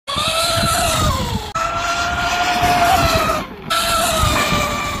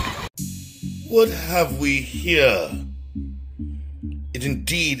What have we here? It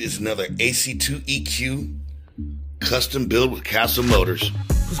indeed is another AC2 EQ, custom build with Castle Motors.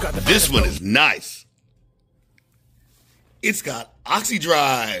 This one is nice. It's got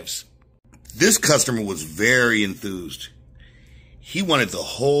Oxi-Drives. This customer was very enthused. He wanted the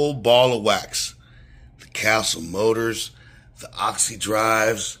whole ball of wax. The Castle Motors, the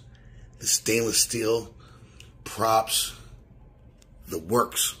Oxi-Drives, the stainless steel props, the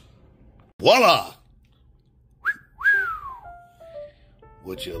works. Voila!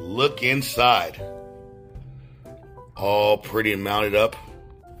 Would you look inside? All pretty and mounted up.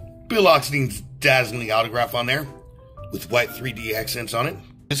 Bill Oxidean's dazzling autograph on there with white 3D accents on it.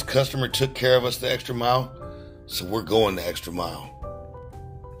 This customer took care of us the extra mile, so we're going the extra mile.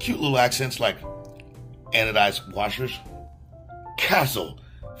 Cute little accents like anodized washers. Castle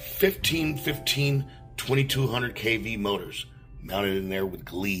 1515 2200 kV motors mounted in there with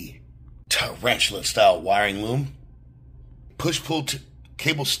glee. Tarantula style wiring loom. Push-pull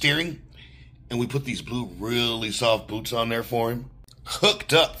cable steering, and we put these blue really soft boots on there for him.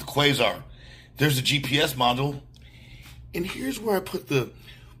 Hooked up the Quasar. There's a GPS module, and here's where I put the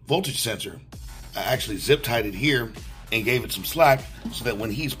voltage sensor. I actually zip tied it here and gave it some slack so that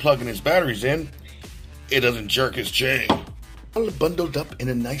when he's plugging his batteries in, it doesn't jerk his chain. All bundled up in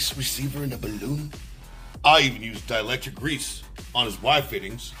a nice receiver in a balloon. I even used dielectric grease on his Y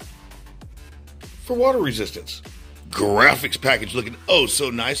fittings for water resistance. Graphics package looking oh so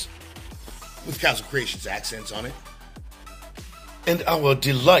nice with Castle Creations accents on it. And our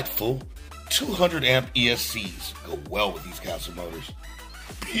delightful 200 amp ESCs go well with these Castle motors.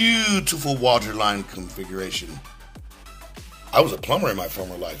 Beautiful waterline configuration. I was a plumber in my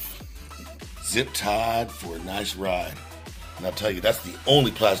former life. Zip tied for a nice ride. And I'll tell you, that's the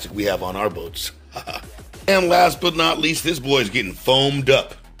only plastic we have on our boats. And last but not least, this boy is getting foamed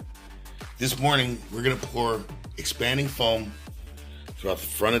up. This morning, we're going to pour expanding foam throughout the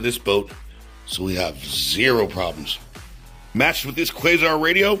front of this boat so we have zero problems. Matched with this Quasar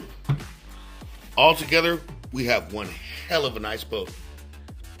radio, altogether, we have one hell of a nice boat.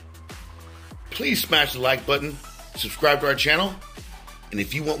 Please smash the like button, subscribe to our channel, and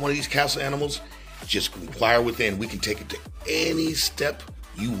if you want one of these Castle animals, just inquire within. We can take it to any step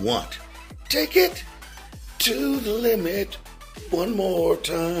you want. Take it to the limit one more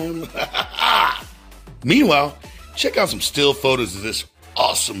time. Meanwhile, check out some still photos of this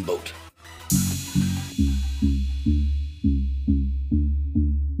awesome boat.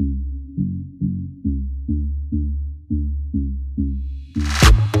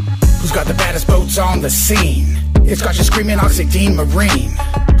 Who's got the baddest boats on the scene? It's got you screaming Oxidean Marine.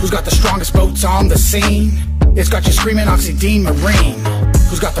 Who's got the strongest boats on the scene? It's got you screaming Oxidean Marine.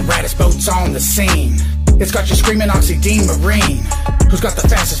 Who's got the raddest boats on the scene? It's got you screaming Oxidean Marine. Who's got the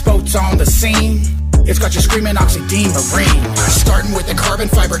fastest boats on the scene? It's got you screaming Oxidean Marine. Starting with the carbon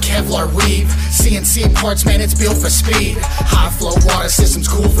fiber Kevlar weave, CNC parts, man, it's built for speed. High flow water systems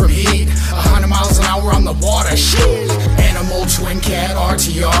cool from heat. 100 miles an hour on the water, shit. Animal twin cat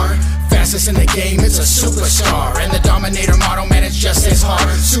RTR, fastest in the game, it's a superstar. And the Dominator model, man, it's just as hard.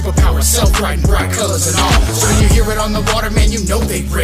 Superpower, self-riding, bright colors and all. So when you hear it on the water, man, you know they rip.